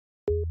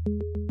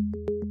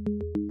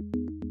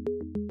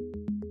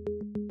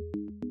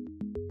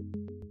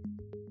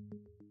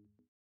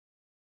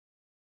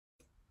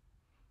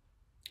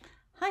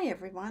Hi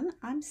everyone,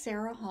 I'm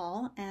Sarah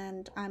Hall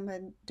and I'm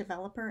a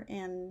developer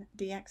in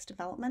DX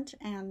development,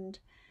 and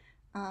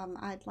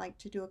I'd like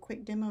to do a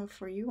quick demo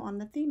for you on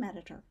the theme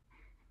editor.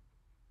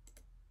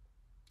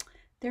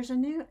 There's a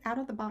new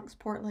out-of-the-box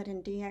portlet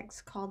in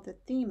DX called the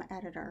theme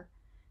editor,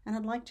 and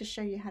I'd like to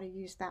show you how to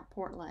use that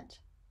portlet.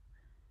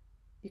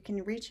 You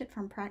can reach it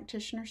from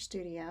Practitioner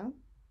Studio,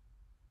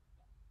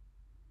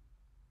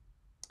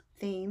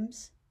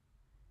 Themes,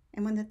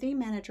 and when the Theme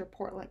Manager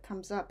portlet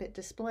comes up, it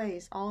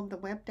displays all of the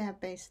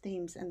WebDAV-based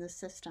themes in the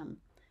system.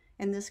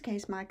 In this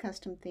case, my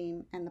custom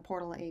theme and the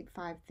Portal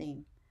 8.5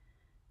 theme.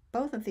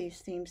 Both of these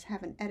themes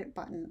have an edit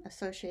button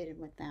associated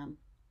with them.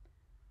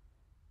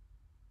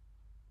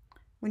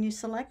 When you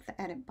select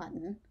the edit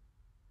button,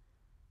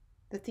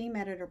 the Theme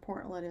Editor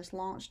portlet is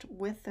launched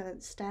with the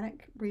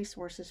static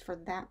resources for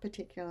that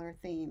particular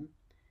theme,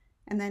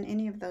 and then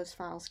any of those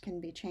files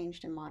can be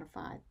changed and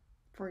modified.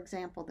 For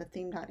example, the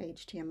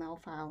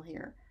theme.html file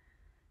here.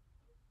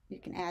 You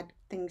can add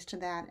things to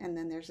that, and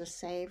then there's a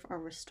save, a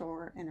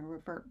restore, and a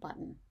revert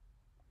button.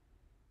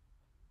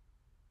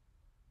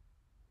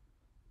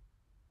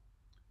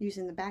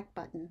 Using the back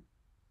button,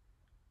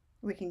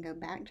 we can go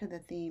back to the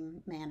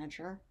theme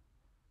manager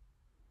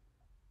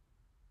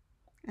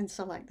and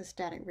select the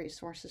static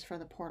resources for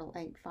the Portal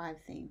 8.5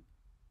 theme.